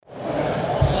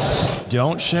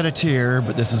Don't shed a tear,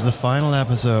 but this is the final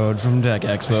episode from Deck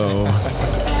Expo.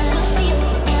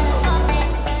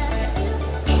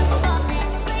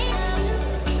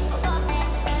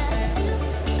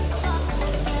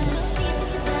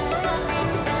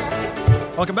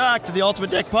 Welcome back to the Ultimate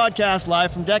Deck Podcast,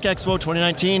 live from Deck Expo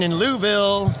 2019 in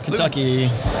Louisville, Kentucky.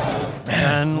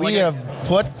 And we have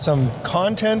put some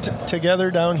content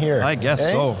together down here. I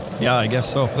guess so. Yeah, I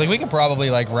guess so. I think we can probably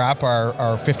wrap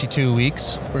our 52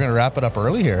 weeks. We're going to wrap it up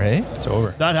early here, hey? It's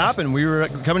over. That happened. We were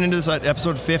coming into this at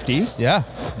episode 50. Yeah.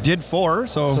 Did 4,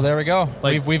 so there we go.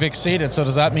 We've exceeded. So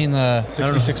does that mean the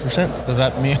 66%? Does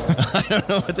that mean? I don't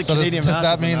know what the Canadian does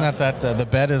that mean that the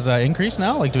bet is increased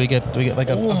now? Do we get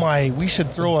a we should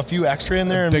throw a few extra in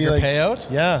there and bigger be like, payout?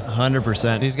 Yeah,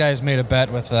 100%. These guys made a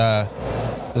bet with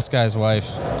this guy's wife.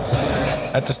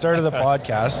 At the start of the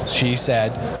podcast, she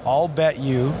said, I'll bet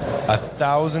you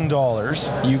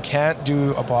 $1,000 you can't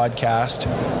do a podcast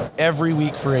every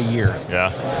week for a year.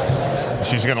 Yeah.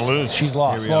 She's going to lose. She's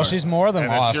lost. Well, she's more than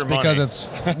lost because it's...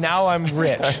 Now I'm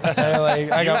rich.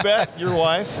 I got bet your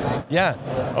wife? Yeah.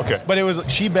 Okay.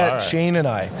 But she bet Shane and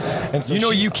I. And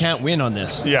so you can't win on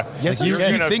this. Yeah. Yes, you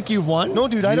think you've won? No,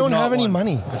 dude, I don't have any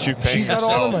money. She's got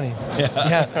all the money.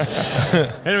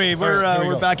 Yeah. Anyway,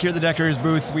 we're back here at the Deckers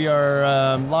booth. We are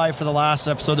live for the last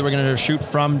episode that we're going to shoot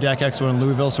from Deck Expo in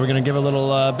Louisville. So we're going to give a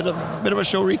little bit of a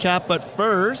show recap. But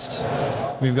first,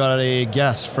 we've got a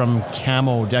guest from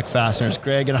Camo Deck Fasteners,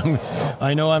 Greg, and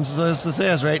I know I'm supposed to say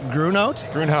this right. Grunhout.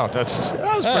 That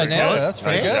was pretty close. That's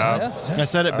pretty good. Yeah. I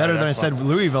said it better than I said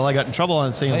Louisville. I got in trouble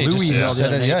on saying Louisville. You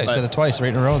said it twice right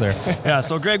in a row there. Yeah.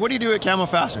 So, Greg, what do you do at Camo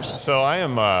Fasteners? So I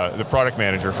am the product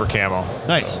manager for Camo.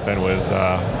 Nice. I've been with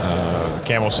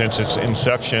Camo since its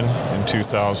inception in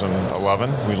 2011.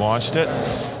 We launched it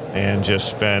and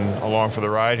just been along for the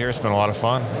ride here. It's been a lot of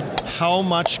fun. How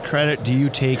much credit do you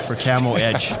take for Camo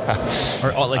Edge?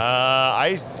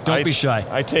 Don't be shy.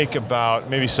 I take about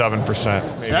maybe 7%.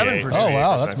 7%? Oh,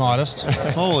 wow, that's modest.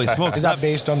 Holy smokes. Is that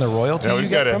based on the royalty you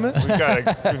get from it?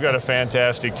 We've got a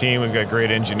fantastic team. We've got a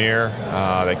great engineer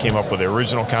that came up with the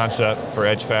original concept for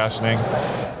edge fastening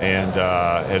and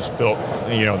has built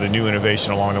the new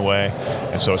innovation along the way.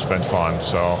 And so it's been fun.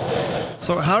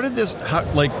 So how did this...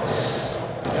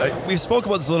 we spoke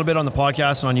about this a little bit on the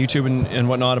podcast and on YouTube and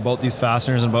whatnot about these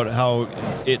fasteners and about how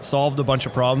it solved a bunch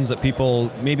of problems that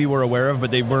people maybe were aware of, but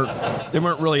they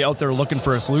weren't really out there looking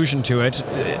for a solution to it.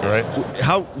 Right.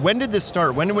 When did this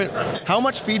start? How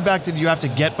much feedback did you have to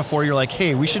get before you're like,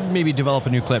 hey, we should maybe develop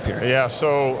a new clip here? Yeah.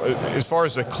 So as far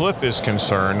as the clip is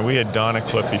concerned, we had done a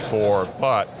clip before,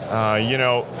 but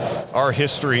our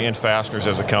history in fasteners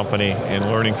as a company and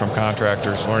learning from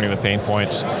contractors, learning the pain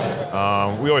points,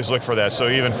 we always look for that. So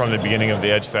even from the beginning of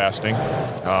the edge fastening,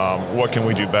 what can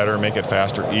we do better, make it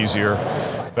faster, easier,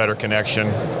 better connection,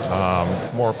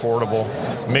 more affordable,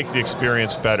 make the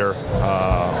experience better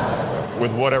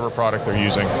with whatever product they're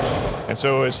using. And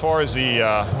so as far as the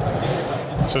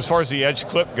edge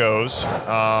clip goes,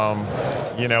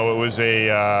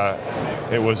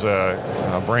 it was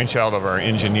a brainchild of our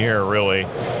engineer, really.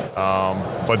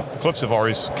 But clips have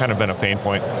always kind of been a pain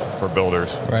point for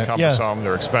builders. Right. Cumbersome,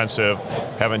 they're expensive,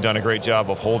 haven't done a great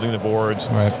job of holding the boards.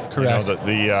 Right. Correct.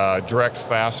 The direct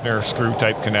fastener screw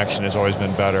type connection has always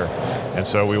been better. And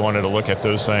so we wanted to look at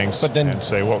those things but then and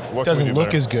say, what doesn't can we do look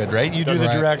better? as good, right? You do the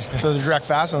direct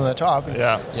fasten on the top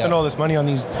and spend all this money on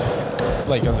these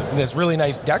this really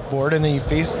nice deck board, and then you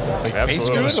face screw it.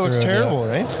 It looks terrible,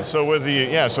 right? So with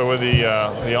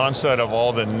the onset of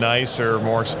all the nicer,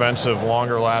 more expensive,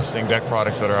 longer lasting deck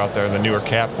products that are out there, the newer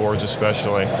cap boards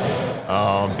especially,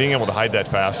 being able to hide that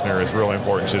fastener is really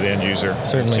important to the end user,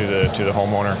 certainly to the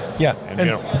homeowner. Yeah.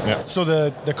 And so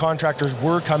the contractors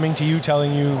were coming to you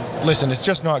telling you, listen, it's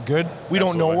just not good. We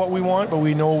don't know what we want, but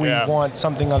we know we want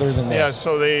something other than this.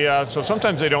 Yeah. So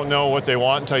sometimes they don't know what they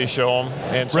want until you show them,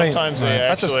 and sometimes they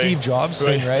that's a Steve Jobs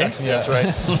thing, right? That's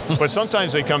right. But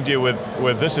sometimes they come to you with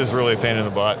this is really a pain in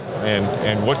the butt,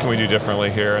 and what can we do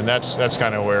differently here? And that's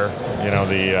kind of where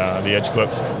the edge clip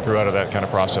grew out of that kind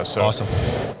of process. So awesome.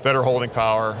 Better holding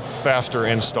power, faster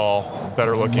install,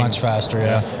 better looking. Much faster,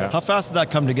 yeah. How fast did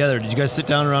that come together? Did you guys sit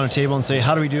down around a table and say,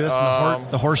 how do we do this? And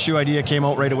the horseshoe idea came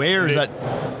out right away, or is that...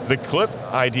 The clip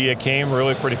idea came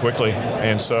really pretty quickly,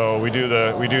 and so we do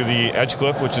the edge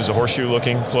clip, which is a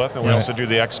horseshoe-looking clip, and we also do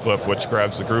the X clip, which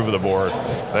grabs the groove of the board.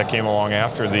 That came along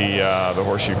after the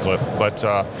horseshoe clip. But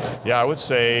I would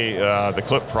say the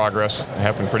clip progress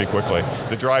happened pretty quickly.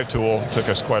 The drive tool took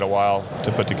us quite a while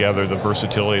to put together the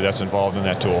versatility that's involved in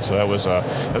that tool. So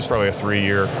that was probably a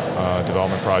 3-year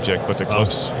development project, but the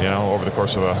clips, over the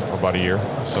course of about a year.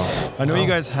 So I know you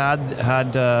guys had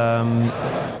that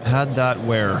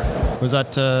where? Was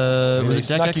that was it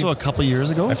Deck Expo a couple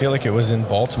years ago? I feel like it was in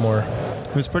Baltimore.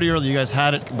 It was pretty early. You guys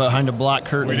had it behind a black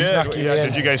curtain. We did.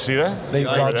 Did you guys see that?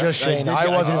 Just Shane. I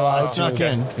wasn't allowed to. Snuck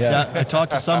in. Yeah. I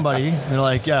talked to somebody. They're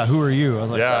like, "Yeah, who are you?" I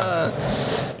was like,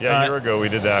 a year ago we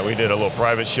did that. We did a little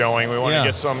private showing. We wanted to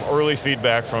get some early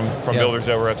feedback from builders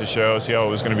that were at the show, see how it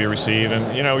was going to be received.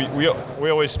 And we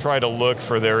always try to look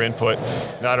for their input,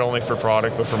 not only for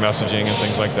product but for messaging and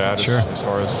things like that. Sure. As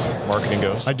far as marketing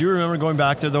goes. I do remember going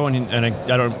back there though, and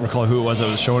I don't recall who it was that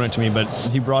was showing it to me, but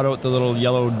he brought out the little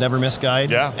yellow never miss guide.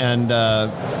 Yeah. And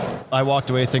I walked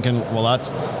away thinking, well,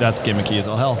 that's gimmicky as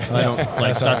all hell. I don't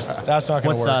like that's not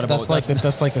going to work. That about?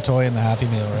 That's like the toy in the Happy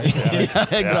Meal, right? Yeah,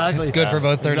 exactly. It's good for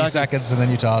about 30 seconds, and then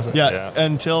you toss it. Yeah,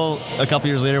 until a couple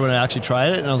years later when I actually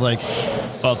tried it, and I was like,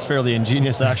 well, it's fairly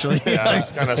ingenious, actually. Yeah,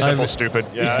 it's kind of simple, stupid.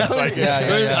 Yeah, it's like,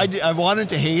 I wanted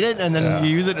to hate it, and then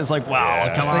you use it, and it's like,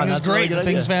 wow, come on, this thing is great. This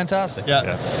thing's fantastic.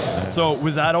 Yeah. So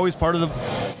was that always part of the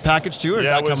package too, or did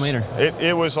that come later?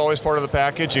 It was always part of the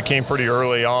package. It came pretty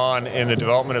early on in the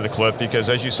development of the clip, because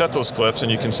as you set those clips,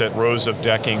 and you can set rows of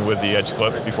decking with the edge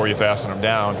clip before you fasten them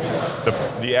down,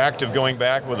 the act of going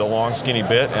back with a long skinny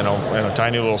bit and a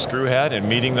tiny little screw head and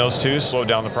meeting those two slowed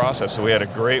down the process. So we had a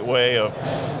great way of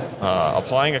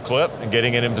applying a clip and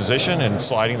getting it in position and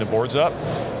sliding the boards up.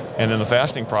 And then the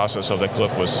fastening process of that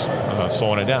clip was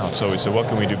slowing it down. So we said, what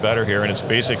can we do better here? And it's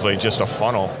basically just a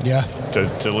funnel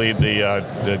to lead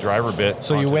the driver bit.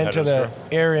 So you went to the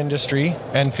air industry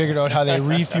and figured out how they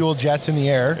refuel jets in the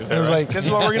air. And it was like, this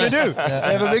is what we're going to do.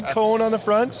 They have a big cone on the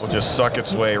front. We'll just suck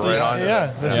its way right onto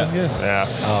it. This is good. Yeah.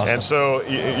 Awesome. And so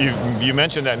you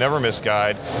mentioned that never miss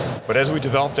guide, but as we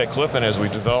developed that clip and as we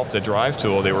developed the drive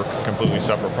tool, they were completely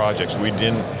separate projects. We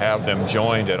didn't have them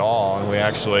joined at all. And we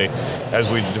actually,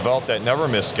 as we developed that never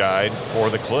miss guide for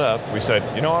the clip, we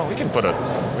said, you know what, we can put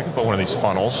one of these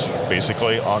funnels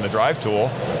basically on the drive tool,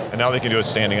 and now they can do it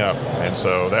standing up. And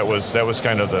so that was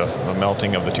kind of the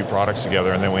melting of the two products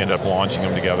together, and then we ended up launching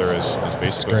them together as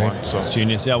basically one. So it's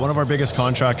genius. Yeah, one of our biggest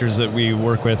contractors that we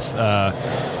work with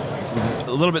was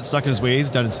a little bit stuck in his ways,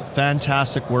 does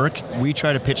fantastic work. We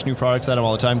try to pitch new products at him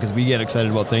all the time because we get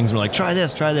excited about things. We're like, try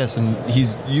this, and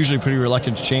he's usually pretty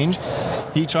reluctant to change.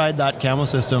 He tried that Camo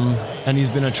system, and he's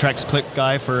been a Trex clip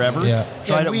guy forever. Yeah.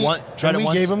 Tried it we once.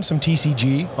 Gave him some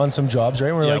TCG on some jobs,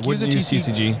 right? We're like, use a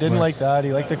TCG. Didn't like that.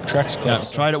 He liked the Trex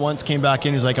clips. Yeah, tried it once, came back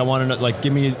in. He's like, I want to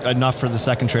give me enough for the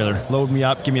second trailer. Load me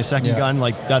up, give me a second gun.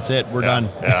 Like, that's it. We're done.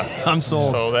 Yeah. I'm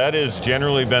sold. So that has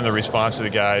generally been the response to the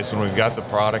guys when we've got the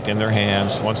product in their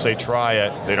hands. Once they try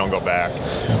it, they don't go back.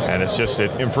 And it's just,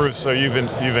 it improves. So you've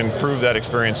improved that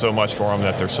experience so much for them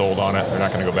that they're sold on it. They're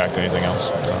not going to go back to anything else.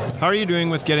 How are you doing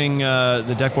with getting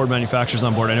the deck board manufacturers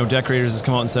on board? I know Decorators has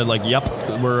come out and said, like, yep,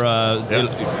 we're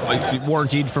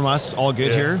warranted from us, all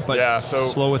good here, but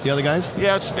slow with the other guys?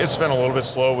 Yeah, it's been a little bit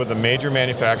slow with the major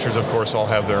manufacturers. Of course, all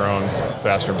have their own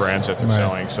fastener brands that they're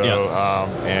selling. So,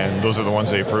 and those are the ones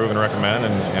they approve and recommend,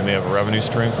 and they have a revenue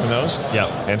stream from those. Yeah.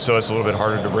 And so it's a little bit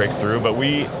harder to break through, but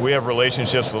we have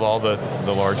relationships with all the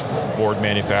large board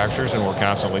manufacturers, and we're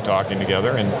constantly talking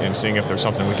together and seeing if there's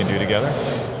something we can do together.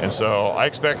 And so I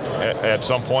expect at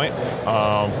some point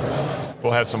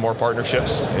we'll have some more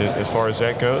partnerships as far as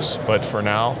that goes. But for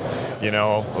now,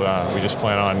 we just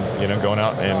plan on, going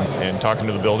out and talking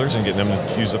to the builders and getting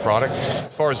them to use the product.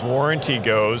 As far as warranty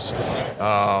goes,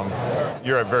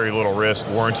 you're at very little risk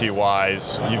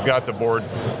warranty-wise. You've got the board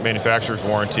manufacturer's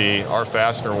warranty. Our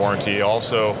fastener warranty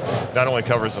also not only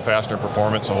covers the fastener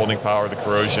performance, the holding power, the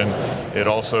corrosion, it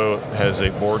also has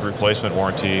a board replacement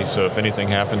warranty. So if anything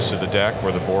happens to the deck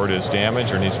where the board is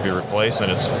damaged or needs to be replaced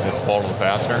and it's the fault of the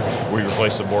fastener, we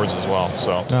replace the boards as well.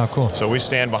 So, cool. So we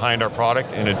stand behind our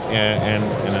product in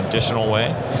an additional way.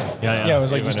 Yeah, it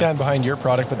was like you stand behind your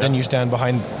product, but then you stand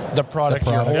behind the product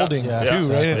you're holding too,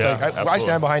 right? It's like I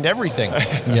stand behind everything.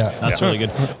 That's really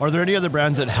good. Are there any other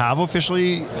brands that have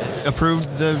officially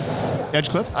approved the edge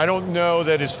clip? I don't know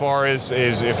that as far as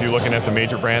if you're looking at the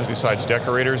major brands besides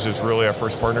Decorators, is really our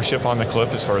first partnership on the clip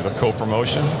as far as a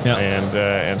co-promotion. Yeah.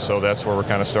 And so that's where we're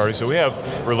kind of starting. So we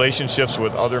have relationships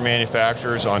with other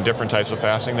manufacturers on different types of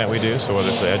fastening that we do, so whether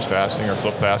it's the edge fastening or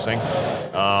clip fastening.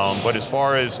 But as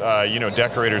far as,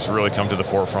 Decorators really come to the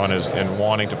forefront in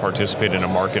wanting to participate in a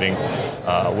marketing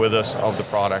with us of the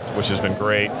product, which has been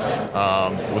great.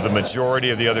 With the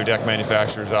majority of the other deck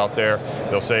manufacturers out there,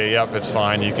 they'll say, yep, it's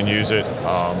fine, you can use it. it,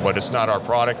 but it's not our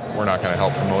product. We're not going to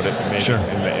help promote it maybe Sure.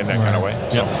 in that kind of way.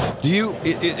 So. Do you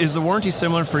is the warranty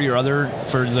similar for your other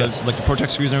like the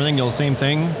Protect screws and everything? You'll the same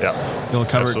thing? Yeah. You'll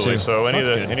cover Absolutely. it too. So any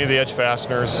that's of the edge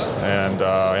fasteners and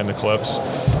the clips,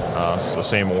 it's the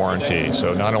same warranty.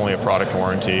 So not only a product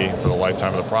warranty for the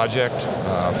lifetime of the project,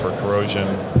 for corrosion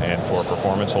and for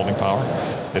performance holding power,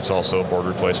 it's also a board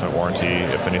replacement warranty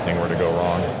if anything were to go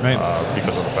wrong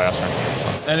because of the fastener.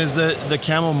 So. And is the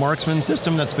Camo Marksman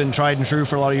system that's been tried and true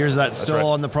for a lot of years, that's still right.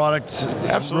 on the product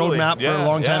roadmap for a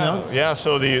long time now? Yeah,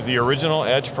 so the original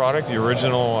Edge product, the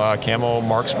original Camo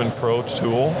Marksman Pro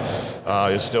tool,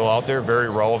 is still out there, very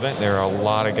relevant. There are a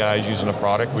lot of guys using the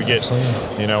product. We get,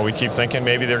 we keep thinking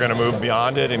maybe they're going to move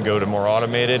beyond it and go to more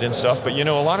automated and stuff. But,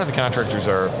 a lot of the contractors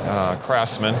are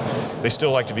craftsmen. They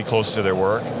still like to be close to their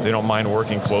work. They don't mind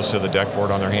working close to the deck board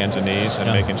on their hands and knees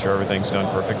and making sure everything's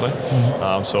done perfectly.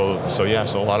 Mm-hmm.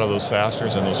 So a lot of those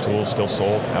fasteners and those tools still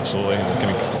sold, absolutely.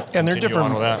 And they're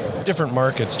different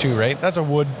markets too, right? That's a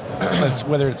wood,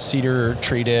 whether it's cedar or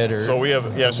treated or. So we have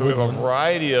a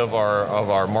variety of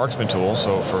our marksman tools.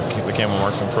 So for the Camo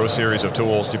Marksman Pro series of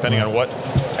tools, depending on what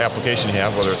application you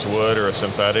have, whether it's wood or a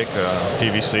synthetic,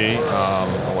 PVC,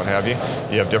 or what have you,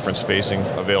 you have different spacing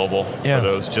available for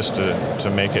those just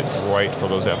to make it right for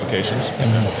those applications.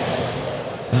 Mm-hmm.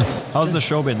 How's the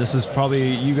show been? This is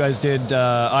probably, you guys did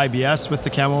IBS with the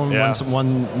Camo,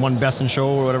 one Best in Show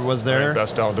or whatever was there. Right,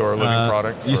 best outdoor living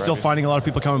product. You still finding a lot of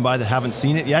people coming by that haven't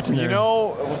seen it yet?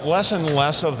 Less and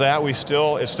less of that. It's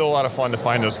still a lot of fun to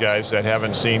find those guys that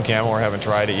haven't seen Camo or haven't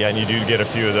tried it yet, and you do get a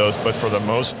few of those, but for the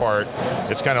most part,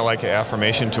 it's kind of like an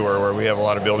affirmation tour where we have a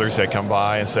lot of builders that come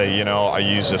by and say, I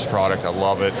use this product, I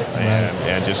love it,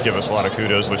 and just give us a lot of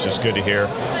kudos, which is good to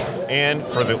hear. And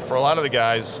for a lot of the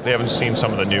guys, they haven't seen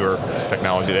some of the newer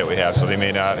technology that we have, so they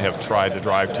may not have tried the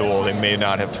drive tool, they may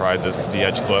not have tried the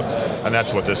edge clip, and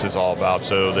that's what this is all about.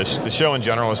 So the show in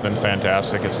general has been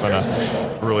fantastic. It's been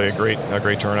a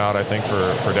great turnout, I think,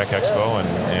 for Deck Expo,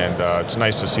 and it's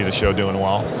nice to see the show doing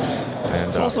well. And,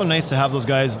 it's also nice to have those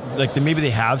guys, like maybe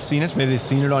they have seen it, maybe they've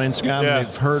seen it on Instagram, and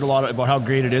they've heard a lot about how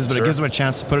great it is, but it gives them a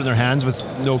chance to put it in their hands with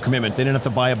no commitment. They didn't have to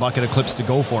buy a bucket of clips to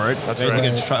go for it. That's right. They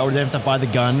get to try, or they have to buy the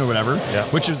gun or whatever,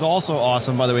 which is also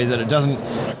awesome, by the way, that it doesn't,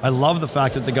 I love the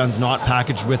fact that the gun's not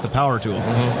packaged with the power tool,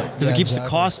 because it keeps the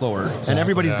cost lower, and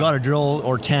everybody's got a drill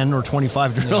or 10 or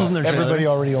 25 drills in their trailer. Everybody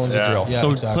already owns a drill.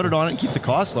 So put it on it and keep the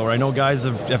cost lower. I know guys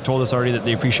have told us already that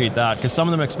they appreciate that, because some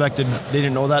of them expected, they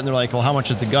didn't know that, and they're like, well, how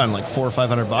much is the gun? Like $400 or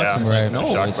 $500? Yeah. It's like, no,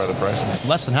 shocked by the price.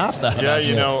 Less than half that.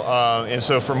 Yeah, and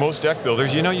so for most deck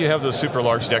builders, you have those super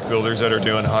large deck builders that are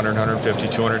doing 100, 150,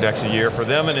 200 decks a year. For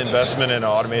them, an investment in an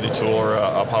automated tool or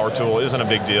a power tool isn't a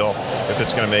big deal. If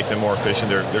it's going to make them more efficient,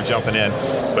 they're jumping in.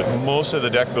 But most of the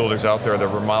deck builders out there, the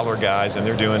remodeler guys, and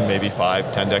they're doing maybe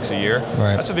 5, 10 decks a year.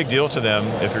 Right. That's a big deal to them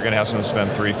if you're going to have them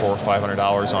spend $300, $400,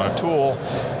 $500 on a tool.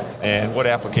 And what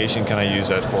application can I use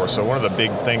that for? So one of the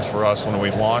big things for us when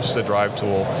we launched the drive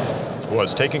tool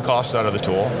was taking costs out of the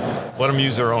tool, let them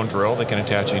use their own drill. They can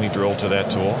attach any drill to that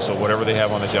tool, so whatever they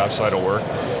have on the job site will work.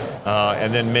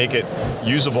 And then make it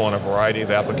usable in a variety of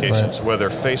applications, whether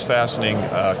face fastening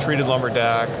a treated lumber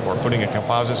deck or putting a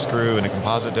composite screw in a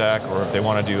composite deck, or if they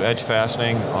want to do edge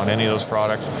fastening on any of those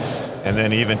products, and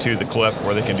then even to the clip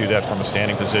where they can do that from a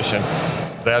standing position.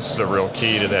 That's the real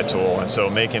key to that tool. And so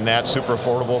making that super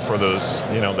affordable for those,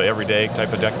 the everyday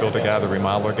type of deck builder guy, the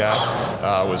remodeler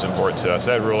guy, was important to us.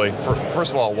 That really,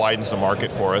 first of all, widens the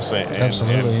market for us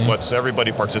and lets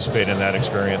everybody participate in that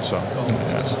experience. So,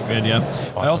 that's good,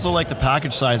 Awesome. I also like the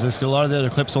package sizes, because a lot of the other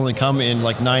clips only come in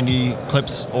like 90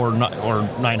 clips or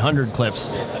 900 clips.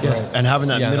 Yes. And having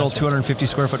that middle 250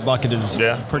 square foot bucket is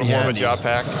pretty handy. More of a job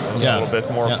pack, a little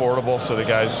bit more affordable, so the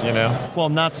guys, Well,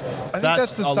 and that's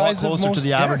the a lot closer to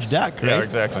the average deck, right? Yeah,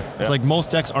 exactly. It's like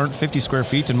most decks aren't 50 square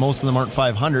feet, and most of them aren't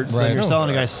 500. So then you're selling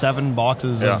a guy 7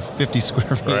 boxes of 50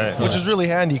 square feet. Right. Which is really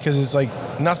handy, because it's like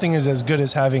nothing is as good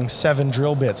as having 7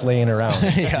 drill bits laying around.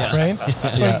 Right?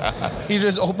 It's like you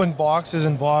just open boxes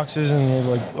and boxes, and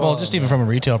you're like, well, just even from a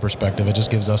retail perspective, it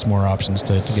just gives us more options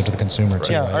to give to the consumer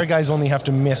too. Yeah, our guys only have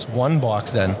to miss 1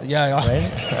 box then. Yeah. Right?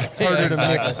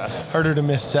 It's harder to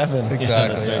miss 7.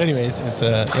 Exactly. Anyways, it's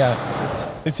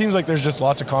it seems like there's just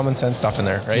lots of common sense stuff in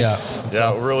there, right?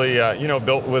 Yeah, really,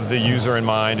 built with the user in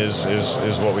mind is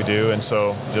what we do. And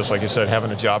so, just like you said,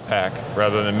 having a job pack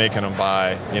rather than making them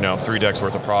buy, 3 decks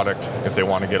worth of product if they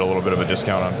want to get a little bit of a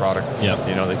discount on product.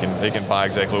 They can buy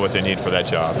exactly what they need for that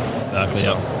job. Exactly.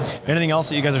 Anything else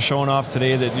that you guys are showing off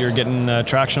today that you're getting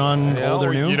traction on, old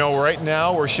or new? Right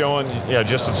now we're showing,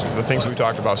 just the things we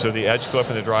talked about. So the edge clip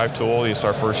and the drive tool. It's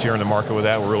our first year in the market with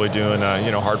that. We're really doing,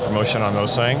 hard promotion on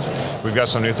those things. We've got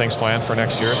some new things planned for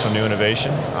next year, some new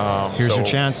innovation. Here's your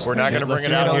chance. We're not going to bring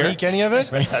it out Don't here. leak any of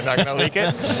it? I'm not going to leak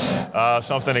it.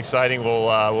 Something exciting.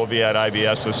 We'll be at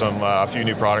IBS with a few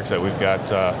new products that we've got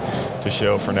to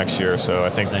show for next year. So I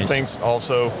think things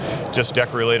also just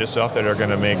deck related stuff that are going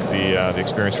to make the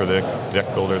experience for the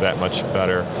deck builder that much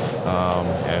better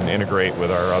and integrate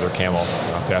with our other Camo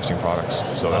fastening products.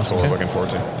 So that's what we're looking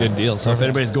forward to. Good deal. So if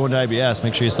anybody's going to IBS,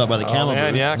 make sure you stop by the Camo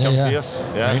booth. Come see us.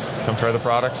 Yeah, come try the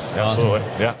products. Absolutely.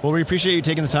 Yeah. Well, we appreciate you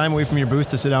taking the time away from your booth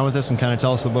to sit down with us and kind of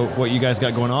tell us about what you guys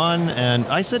got going on. And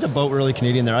I said about really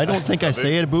Canadian there. I don't think I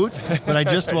say it about, but I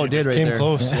just about did right Came there.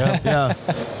 close, yeah.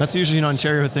 That's usually an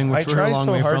Ontario thing, which I we're a try long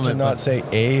so way hard from to it. not say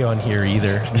A on here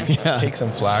either. Take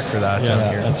some flack for that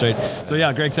down here. That's right. So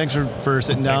yeah, Greg, thanks for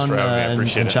sitting Thanks down for having me. I and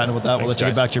appreciate it. chatting about that. We'll let you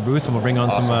get back to your booth, and we'll bring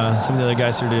on some of the other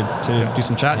guys here to do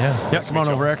some chat. Yeah. Come on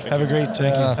over, Eric. Have a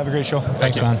great show.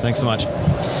 Thanks, man. Thanks so much.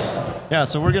 Yeah,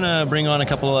 so we're going to bring on a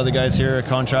couple of other guys here,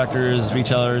 contractors,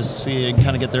 retailers, see and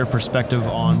kind of get their perspective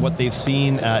on what they've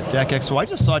seen at Deck Expo. I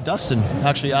just saw Dustin.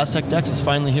 Actually, Aztec Decks is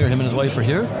finally here. Him and his wife are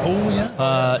here. Oh,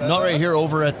 yeah. Not right here,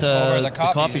 over at the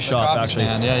coffee shop, coffee actually.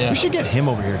 stand. Yeah. We should get him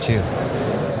over here, too.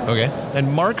 Okay.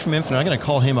 And Mark from Infinite, I'm going to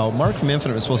call him out. Mark from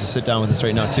Infinite was supposed to sit down with us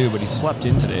right now, too, but he slept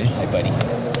in today. Hi, buddy.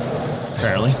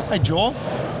 Apparently. Hi, Joel.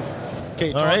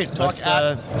 Okay, All right, talk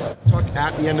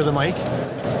at the end of the mic.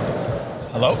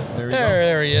 Hello? There we go.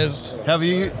 There he is.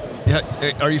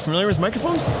 Are you familiar with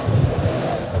microphones?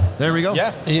 There we go.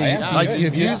 Yeah.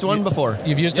 You've used one before.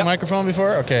 You've used a microphone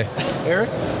before? Okay. Eric,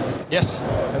 Yes.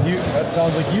 that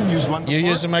sounds like you've used one before. You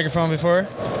used a microphone before?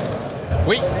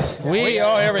 We.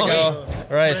 Oh, here we go.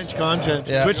 Right. French content.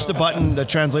 Yeah. Switch the button, the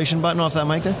translation button off that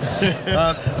mic there.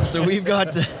 So we've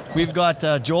got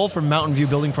Joel from Mountain View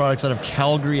Building Products out of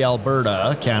Calgary,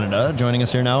 Alberta, Canada, joining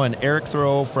us here now, and Eric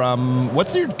Thoreau from,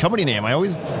 what's your company name? I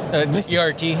always It's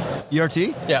ERT. ERT.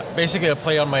 Yeah, basically a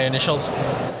play on my initials.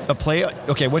 A play.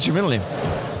 Okay, what's your middle name?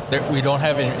 We don't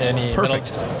have any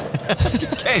Perfect.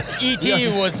 Okay. ET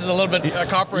was a little bit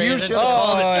copyrighted. You should have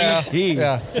called it ET.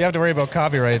 Yeah. You have to worry about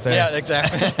copyright there. Yeah,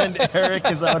 exactly. And Eric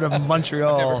is out of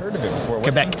Montreal, Never heard of it before.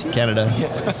 What's Quebec, Canada.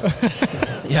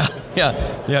 Yeah.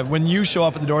 When you show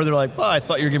up at the door, they're like, I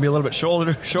thought you were going to be a little bit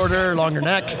shorter, longer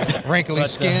neck. Wrinkly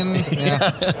skin.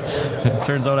 It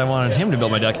turns out I wanted him to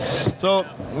build my deck. So,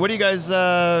 what are you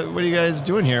guys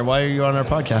doing here? Why are you on our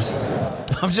podcast?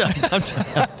 I'm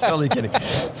totally kidding.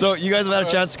 So, you guys have had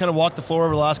a chance to kind of walk the floor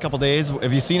over the last couple of days.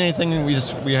 Have you seen anything?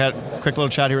 We had a quick little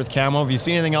chat here with Camo. Have you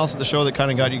seen anything else at the show that kind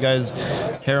of got you guys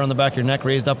hair on the back of your neck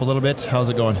raised up a little bit? How's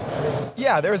it going?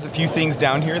 Yeah, there was a few things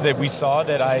down here that we saw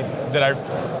that I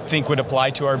think would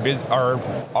apply to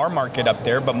our market up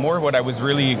there. But more, what I was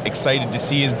really excited to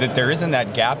see is that there isn't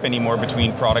that gap anymore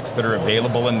between products that are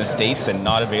available in the States and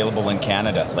not available in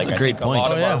Canada. That's a great point. A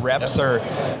lot of our reps are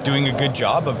doing a good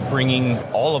job of bringing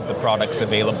all of the products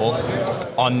available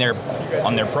on their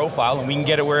profile, and we can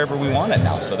get it wherever we want it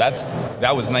now. So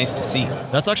that was nice to see.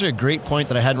 That's actually a great point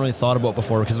that I hadn't really thought about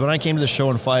before, because when I came to the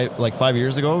show in 5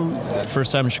 years ago, the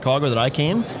first time in Chicago that I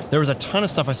came, there was a ton of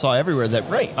stuff I saw everywhere that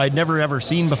I'd never ever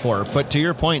seen before. But to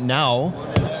your point now,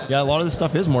 a lot of this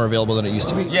stuff is more available than it used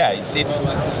to be. Yeah, it's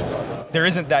there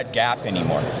isn't that gap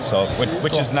anymore, so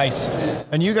which is nice.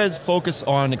 And you guys focus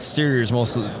on exteriors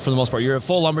for the most part. You're a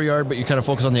full lumberyard, but you kind of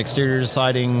focus on the exteriors,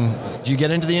 siding. Do you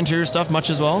get into the interior stuff much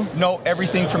as well? No,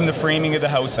 everything from the framing of the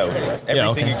house out.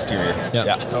 Everything exterior.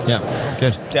 Yeah.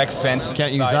 Good. Decks, fences,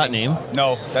 Can't use that name.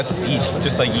 No, that's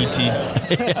just like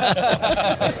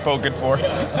ET. Spoken for.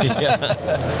 Yeah,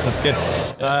 that's good.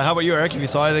 How about you, Eric? Have you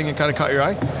saw anything that kind of caught your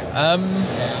eye?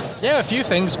 Yeah, a few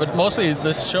things, but mostly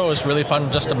this show is really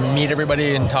fun just to meet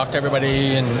everybody and talk to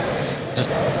everybody and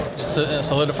just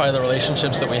solidify the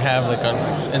relationships that we have. Like on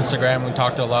Instagram, we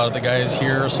talk to a lot of the guys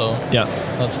here, so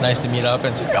it's nice to meet up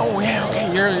and say, oh yeah,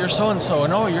 okay, you're so and so,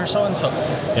 and oh, you're so and so.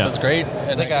 Yeah, that's great.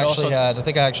 And I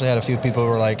think I actually had a few people who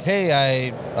were like,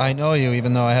 hey, I know you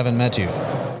even though I haven't met you.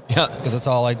 Yeah, because it's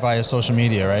all like via social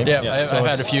media, right? Yeah, I've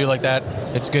had a few like that.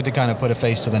 It's good to kind of put a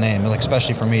face to the name, like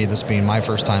especially for me, this being my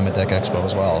first time at Deck Expo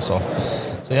as well. So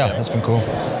yeah, it's been cool.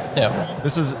 Yeah,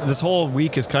 this whole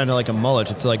week is kind of like a mullet.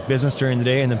 It's like business during the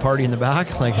day and then party in the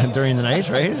back, like during the night,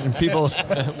 right? And people.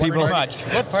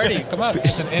 What party? Come on,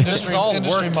 it's an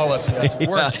industry mullet. Yeah, it's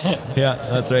work. Yeah,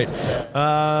 that's right.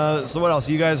 So what else?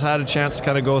 You guys had a chance to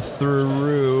kind of go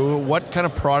through what kind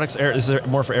of products. This is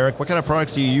more for Eric. What kind of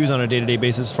products do you use on a day-to-day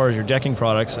basis as far as your decking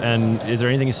products? And is there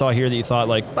anything you saw here that you thought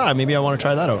like, maybe I want to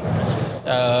try that out?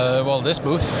 Well, this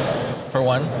booth for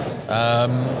one.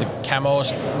 The Camo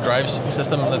drive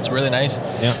system, that's really nice.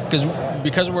 Yeah.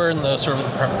 Because we're in the sort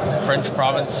of French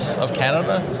province of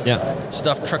Canada,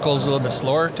 stuff trickles a little bit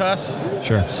slower to us.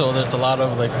 Sure. So there's a lot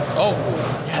of like, oh,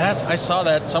 yeah, I saw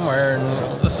that somewhere,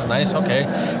 and this is nice. Okay.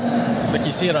 Like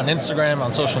you see it on Instagram,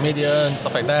 on social media, and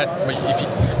stuff like that.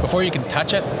 But before you can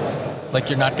touch it, like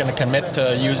you're not going to commit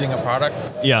to using a product.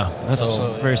 Yeah, that's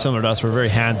very similar to us. We're very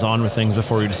hands-on with things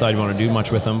before we decide we want to do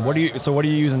much with them. What are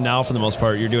you using now for the most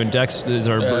part? You're doing decks. Is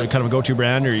there kind of a go-to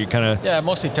brand, or you kind of? Yeah,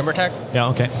 mostly TimberTech. Yeah,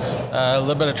 okay. A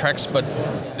little bit of Trex, but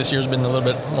this year's been a little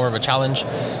bit more of a challenge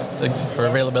for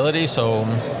availability. So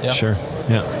yeah. Sure.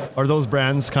 Yeah. Are those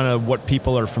brands kind of what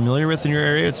people are familiar with in your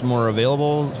area? It's more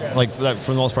available, like that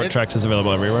for the most part. Trex is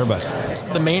available everywhere, but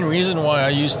the main reason why I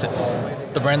used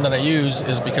the brand that I use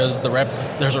is because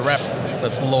there's a rep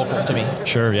that's local to me.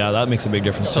 Sure, yeah, that makes a big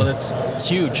difference. So that's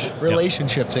huge.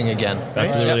 Relationship thing again.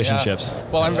 Back to the relationships. Yeah.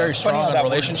 Well, I'm very strong on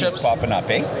relationships. Keeps popping up,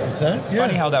 eh? It's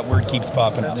funny how that word keeps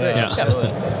popping up. Yeah.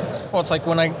 Absolutely. Well, it's like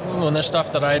when there's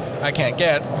stuff that I can't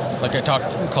get, like I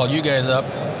call you guys up,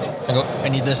 and go, I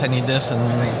need this,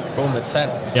 and boom, it's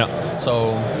sent. Yeah.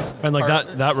 So. And like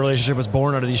that relationship was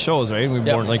born out of these shows, right?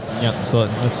 So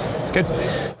it's good.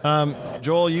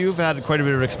 Joel, you've had quite a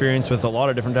bit of experience with a lot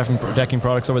of different decking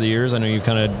products over the years. I know you've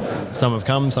some have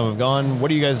come, some have gone.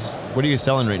 What are you guys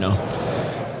selling right now?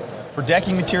 For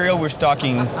decking material, we're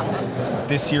stocking.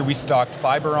 This year we stocked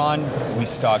Fiberon, we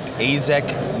stocked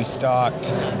AZEK, we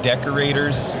stocked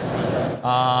Decorators,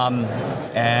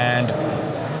 and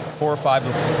 4 or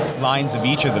 5 lines of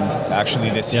each of them actually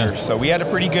this year. So we had a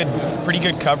pretty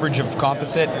good coverage of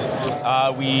composite.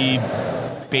 We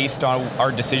based on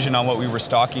our decision on what we were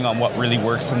stocking on what really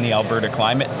works in the Alberta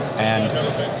climate, and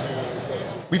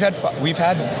we've had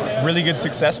really good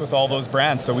success with all those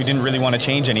brands. So we didn't really want to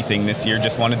change anything this year.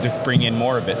 Just wanted to bring in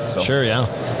more of it. So sure, yeah.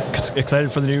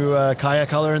 Excited for the new Kaya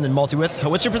color and then multi-width.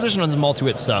 What's your position on the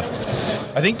multi-width stuff?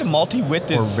 I think the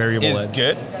multi-width is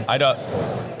good.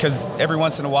 Because every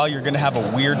once in a while you're going to have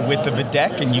a weird width of a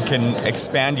deck, and you can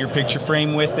expand your picture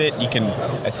frame with it. You can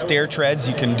stair treads.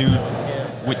 You can do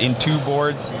in 2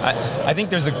 boards. I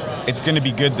think it's going to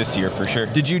be good this year for sure.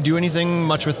 Did you do anything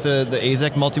much with the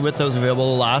AZEK multi-width that was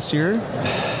available last year?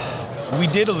 We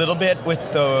did a little bit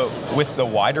with the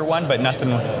wider one, but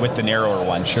nothing with the narrower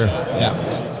one. Sure. Yeah.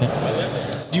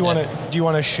 Do you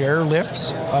want to share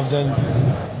lifts of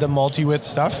the multi-width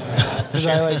stuff? Because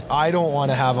I don't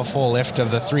want to have a full lift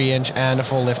of the 3-inch and a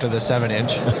full lift of the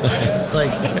 7-inch.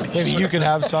 Like maybe you could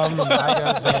have some and I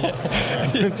have some.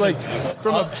 It's like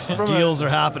from deals are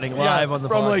happening live on the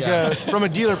podcast. From a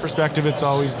dealer perspective, it's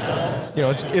always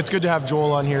it's good to have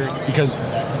Joel on here, because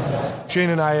Shane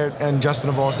and I and Justin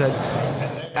have all said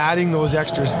adding those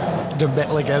extras,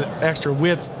 like extra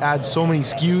width, adds so many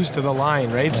SKUs to the line,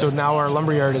 right? So now our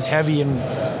lumberyard is heavy and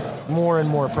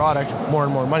more product, more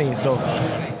and more money. So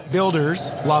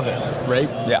builders love it, right?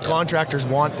 Yeah. Contractors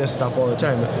want this stuff all the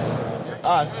time.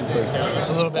 Us, it's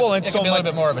a little bit. Well, it's a little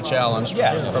bit more of a challenge.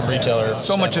 From retailer.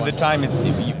 So much of the time,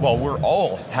 we're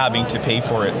all having to pay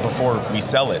for it before we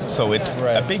sell it. So it's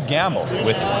a big gamble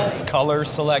with color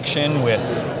selection, with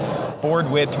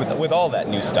board width, with all that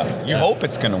new stuff. You hope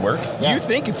it's going to work. You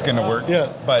think it's going to work.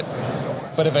 Yeah. But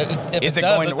if it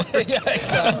going to work? Yeah,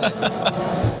 exactly.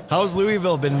 How's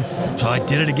Louisville been? Oh, I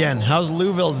did it again. How's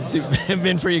Louisville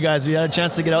been for you guys? Have you had a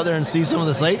chance to get out there and see some of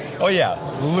the sites? Oh, yeah.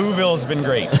 Louisville's been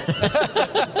great.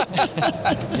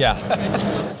 Yeah.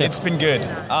 It's been good.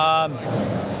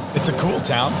 It's a cool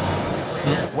town.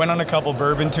 Went on a couple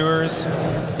bourbon tours.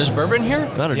 There's bourbon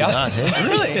here? Gotta do that, hey?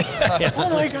 Really? Yes.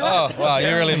 Oh, my God. Oh, wow.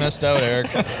 You really missed out, Eric.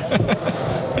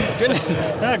 Goodness.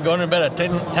 Going to bed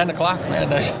at 10 o'clock,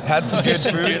 man. Had some good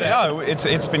food. No,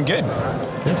 it's been good.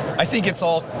 I think it's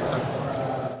all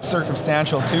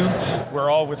circumstantial too. We're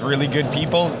all with really good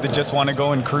people that just want to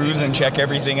go and cruise and check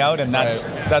everything out, and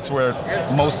that's where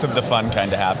most of the fun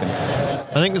kind of happens.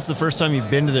 I think this is the first time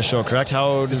you've been to this show, correct?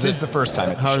 This is the first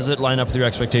time. How does it line up with your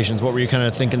expectations? What were you kind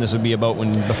of thinking this would be about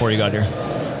before you got here?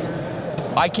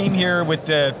 I came here with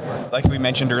like we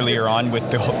mentioned earlier on, with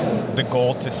the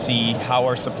goal to see how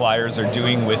our suppliers are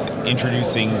doing with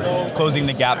closing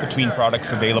the gap between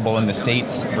products available in the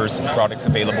States versus products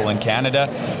available in Canada,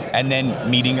 and then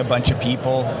meeting a bunch of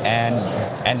people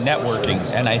and networking.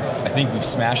 And I think we've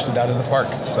smashed it out of the park.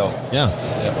 So yeah.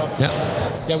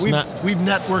 We've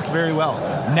networked very well.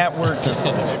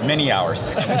 Networked many hours.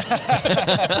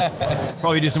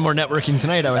 Probably do some more networking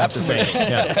tonight, I would have to say.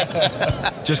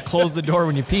 Yeah. Just close the door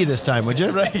when you pee this time, would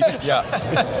you? Right. Yeah.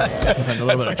 Had a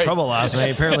little bit of trouble last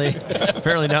night.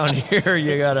 Apparently down here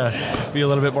you gotta be a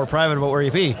little bit more private about where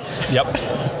you pee. Yep.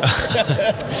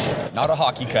 Not a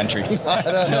hockey country. Not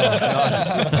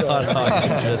hockey.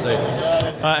 That's right.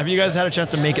 Have you guys had a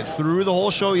chance to make it through the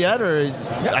whole show yet? Or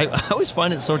I always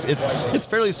find it it's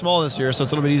fairly small this year, so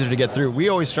it's a little bit easier to get through. We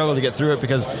always struggle to get through it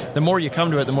because the more you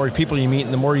come to it, the more people you meet,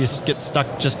 and the more you get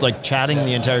stuck just like chatting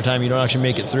the entire time. You don't actually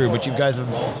make it through. But you guys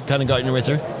have kind of gotten your way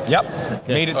through. Yep.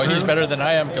 Okay. Made it through. He's better than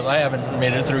I am because I haven't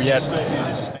made it through yet.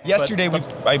 Yesterday we put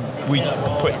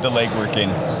the legwork in,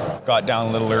 got down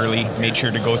a little early, made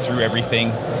sure to go through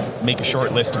everything, make a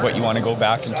short list of what you want to go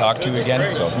back and talk to again.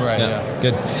 So Right. Yeah.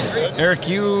 Good. Eric,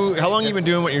 how long have you been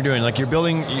doing what you're doing? Like you're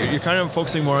kind of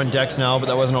focusing more on decks now, but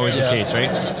that wasn't always the case,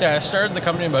 right? Yeah, I started the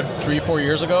company about 3-4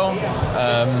 years ago,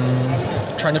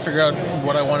 trying to figure out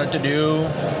what I wanted to do.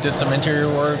 Did some interior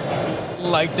work,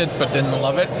 liked it, but didn't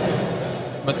love it.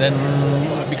 But then,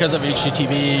 because of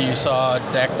HGTV, you saw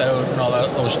Decked Out and all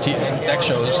those deck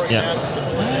shows. Yeah.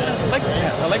 I like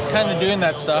that. I like kind of doing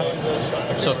that stuff.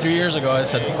 So 3 years ago, I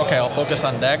said, okay, I'll focus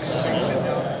on decks.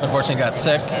 Unfortunately, got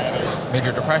sick,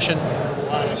 major depression.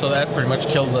 So that pretty much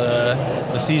killed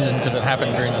the season because it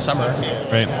happened during the summer.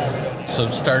 Right. So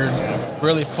started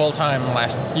really full-time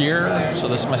last year. So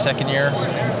this is my second year.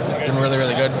 Been really,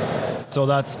 really good. So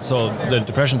the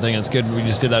depression thing is good. We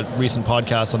just did that recent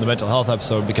podcast on the mental health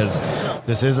episode because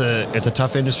it's a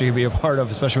tough industry to be a part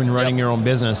of, especially when you're running your own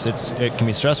business. It can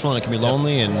be stressful and it can be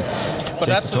lonely and but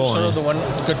that's sort of the one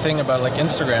good thing about like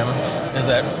Instagram is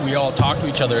that we all talk to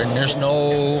each other and there's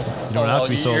no you don't have to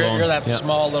be so alone. You're that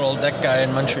small little deck guy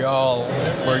in Montreal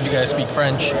where you guys speak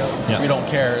French. Yeah. We don't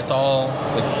care. It's all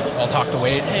like I'll talk to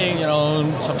Wade. Hey,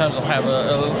 sometimes I'll have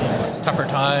a tougher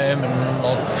time and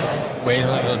I'll Wade,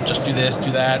 just do this,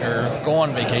 do that, or go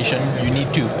on vacation. You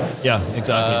need to. Yeah,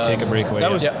 exactly. Take a break away.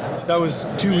 That was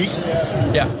 2 weeks.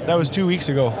 Yeah. That was 2 weeks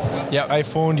ago. Yeah. I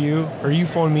phoned you, or you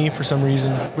phoned me for some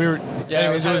reason. We were. Yeah.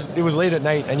 Anyways, it was late at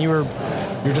night, and you're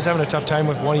just having a tough time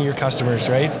with one of your customers,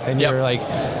 right? And you're like,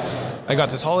 I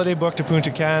got this holiday booked to Punta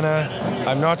Cana.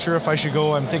 I'm not sure if I should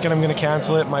go. I'm thinking I'm going to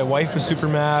cancel it. My wife was super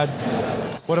mad.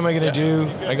 What am I going to do?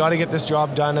 I got to get this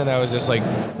job done. And I was just like,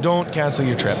 don't cancel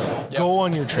your trip. Yep. Go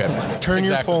on your trip. Turn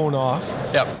your phone off.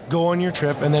 Yep. Go on your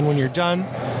trip. And then when you're done,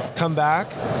 come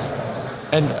back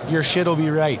and your shit will be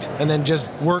right. And then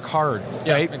just work hard,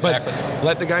 right? Exactly. But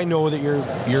let the guy know that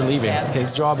you're leaving.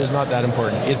 His job is not that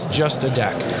important. It's just a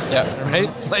deck. Yeah. Right?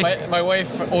 Like, my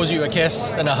wife owes you a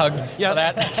kiss and a hug for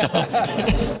that. So.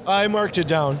 I marked it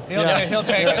down. he'll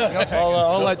take it.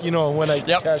 I'll let you know when I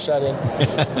cash that in.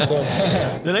 So.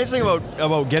 The nice thing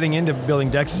about getting into building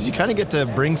decks is you kind of get to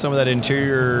bring some of that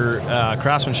interior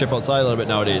craftsmanship outside a little bit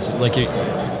nowadays. Like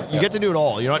you get to do it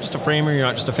all. You're not just a framer. You're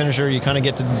not just a finisher. You kind of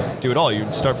get to do it all.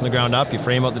 You start from the ground up. You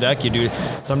frame out the deck. You do.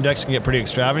 Some decks can get pretty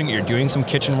extravagant. You're doing some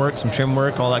kitchen work, some trim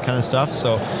work, all that kind of stuff.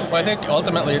 So, well, I think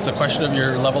ultimately it's a question of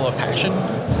your level of passion.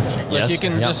 Like you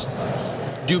can just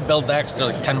build decks. They're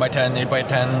like 10 by 10, 8 by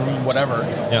 10, whatever.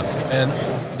 Yeah. And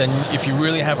then if you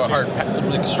really have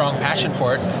a strong passion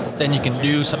for it, then you can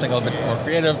do something a little bit more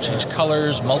creative, change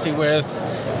colors, multi-width,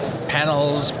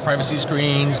 panels, privacy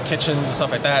screens, kitchens, and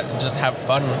stuff like that, and just have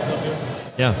fun.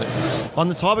 Yeah. On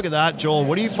the topic of that, Joel,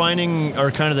 what are you finding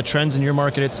are kind of the trends in your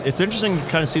market? It's interesting to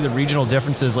kind of see the regional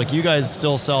differences. Like you guys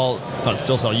you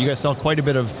guys sell quite a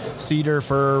bit of cedar,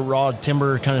 fir, raw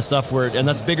timber kind of stuff, and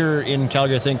that's bigger in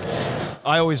Calgary, I think.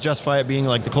 I always justify it being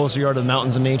like the closer you are to the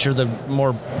mountains and nature, the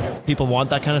more people want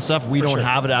that kind of stuff. We don't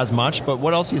have it as much, but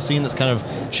what else are you seeing that's kind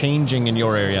of changing in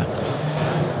your area?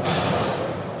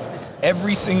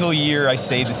 Every single year I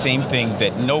say the same thing,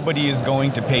 that nobody is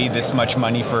going to pay this much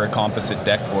money for a composite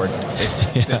deck board.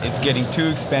 It's getting too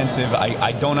expensive.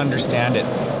 I don't understand it.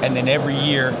 And then every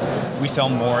year we sell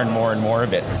more and more and more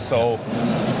of it. So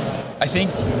I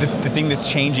think the thing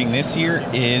that's changing this year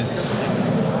is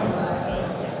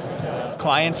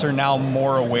clients are now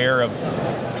more aware of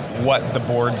what the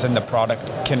boards and the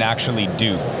product can actually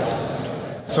do.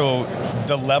 So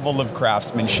the level of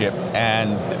craftsmanship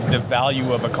and the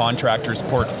value of a contractor's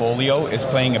portfolio is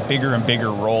playing a bigger and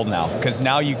bigger role now, because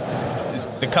now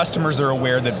the customers are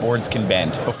aware that boards can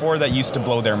bend. Before, that used to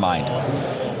blow their mind.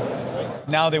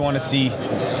 Now they want to see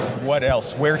what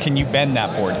else. Where can you bend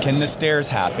that board? Can the stairs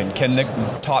happen? Can the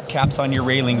top caps on your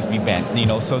railings be bent?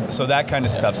 So that kind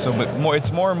of stuff.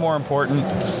 It's more and more important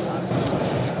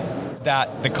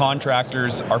that the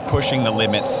contractors are pushing the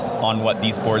limits on what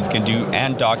these boards can do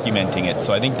and documenting it.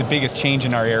 So I think the biggest change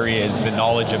in our area is the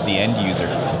knowledge of the end user.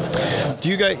 Do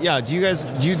you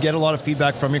get a lot of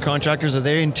feedback from your contractors? Are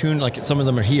they in tune? Like some of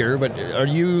them are here, but are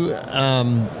you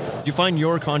you find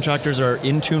your contractors are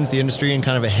in tune with the industry and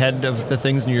kind of ahead of the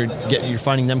things, and you're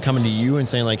finding them coming to you and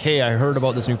saying like, hey, I heard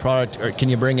about this new product, or can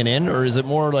you bring it in? Or is it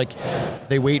more like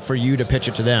they wait for you to pitch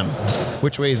it to them?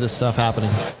 Which way is this stuff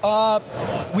happening?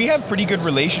 We have pretty good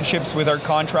relationships with our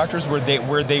contractors where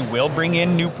they will bring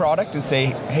in new product and say,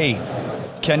 hey,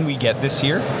 can we get this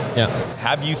here? Yeah.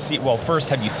 Have you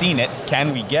seen it?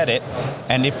 Can we get it?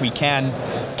 And if we can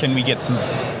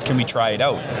we try it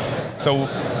out? So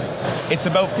it's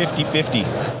about 50-50.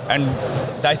 And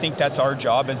I think that's our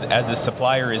job as a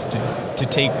supplier, is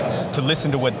to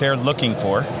listen to what they're looking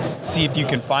for, see if you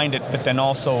can find it, but then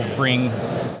also bring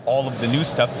all of the new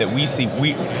stuff that we see.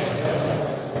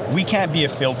 We can't be a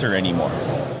filter anymore,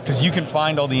 because you can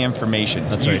find all the information.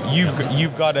 That's right.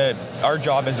 You've got our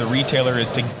job as a retailer is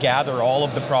to gather all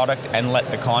of the product and let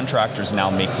the contractors now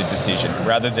make the decision,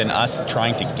 rather than us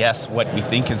trying to guess what we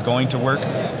think is going to work.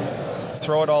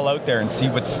 Throw it all out there and see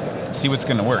what's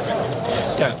going to work.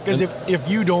 Yeah, because if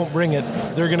you don't bring it,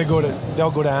 they'll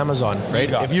go to Amazon,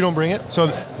 right? If you don't bring it, so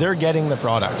they're getting the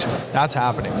product. That's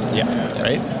happening. Yeah.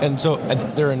 Right? And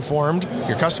they're informed.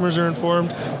 Your customers are informed.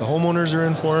 The homeowners are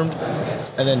informed.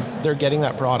 And then they're getting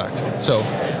that product. So,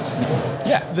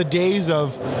 yeah, the days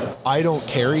of I don't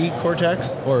carry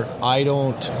Cortex, or I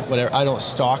don't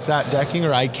stock that decking,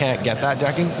 or I can't get that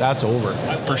decking, that's over.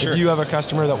 For sure. If you have a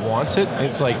customer that wants it,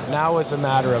 it's like, now it's a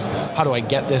matter of how do I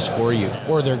get this for you,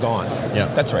 or they're gone. Yeah,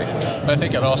 that's right. But I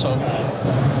think it also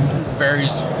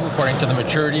varies according to the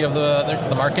maturity of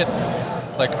the market.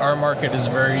 Like, our market is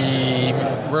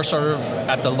we're sort of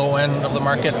at the low end of the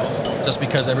market, just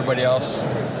because everybody else,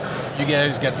 you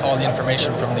guys get all the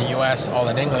information from the US, all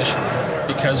in English,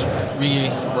 because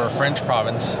we're a French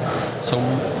province. So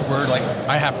we're like,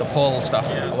 I have to pull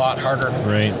stuff a lot harder.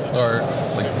 Right. Or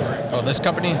like, oh, this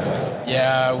company,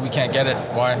 yeah, we can't get it.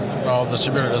 Why? Oh, the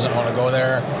distributor doesn't want to go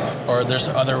there, or there's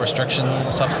other restrictions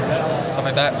and stuff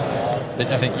like that.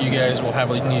 I think you guys will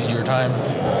have an easier time.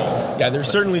 Yeah, there's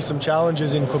certainly some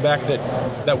challenges in Quebec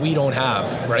that we don't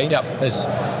have, right? Yep. It's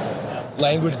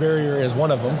language barrier is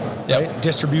one of them, Yep. right?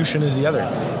 Distribution is the other.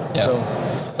 Yeah.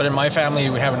 So, but in my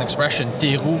family, we have an expression,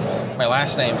 Térou, my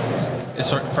last name, is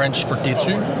sort of French for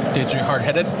têtu,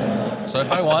 hard-headed. So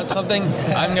if I want something,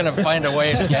 I'm going to find a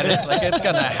way to get it. Like, it's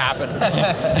going to happen.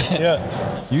 yeah.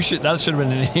 That should have been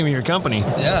the name of your company.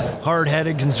 Yeah.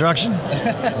 Hard-headed construction.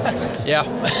 Yeah.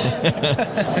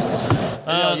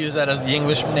 Maybe I'll use that as the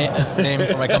English name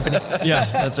for my company. Yeah,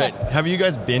 that's right. Have you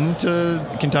guys been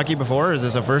to Kentucky before? Is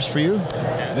this a first for you?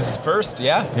 This is first,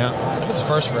 yeah. Yeah. I think it's a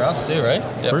first for us too, right?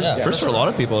 First for a lot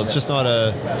of people. It's just not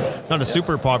a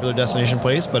super popular destination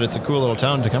place, but it's a cool little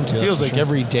town to come to. It feels like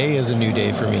every day is a new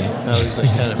day for me. I always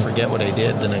kind of forget what I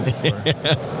did the night before.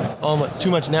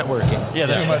 Too much networking. Yeah,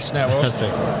 too much networking. That's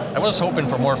right. I was hoping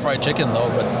for more fried chicken, though,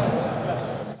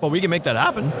 but... Well, we can make that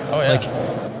happen. Oh, yeah.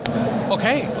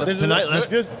 Okay. Tonight, let's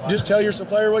just tell your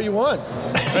supplier what you want.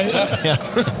 Yeah.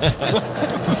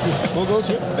 We'll go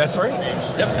to. That's right.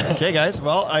 Yep. Okay, guys.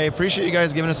 Well, I appreciate you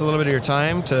guys giving us a little bit of your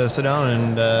time to sit down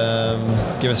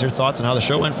and give us your thoughts on how the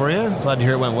show went for you. Glad to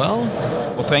hear it went well.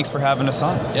 Well, thanks for having us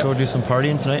on. Let's go do some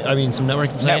partying tonight. I mean, some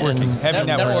networking tonight. Networking. Heavy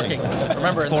Networking.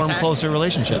 Remember, Form closer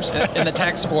relationships. In the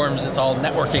tax forms, it's all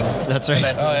networking. That's right.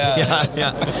 Events. Oh, yeah.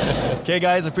 Yeah. Okay,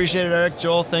 guys. Appreciate it, Eric.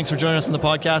 Joel, thanks for joining us on the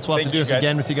podcast. We'll have to do this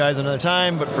again with you guys another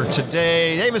time. But for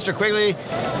today, hey, Mr. Quigley,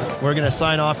 we're going to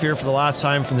sign off here for the last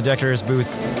time from the Deckers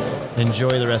booth. Enjoy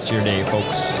the rest of your day,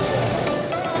 folks.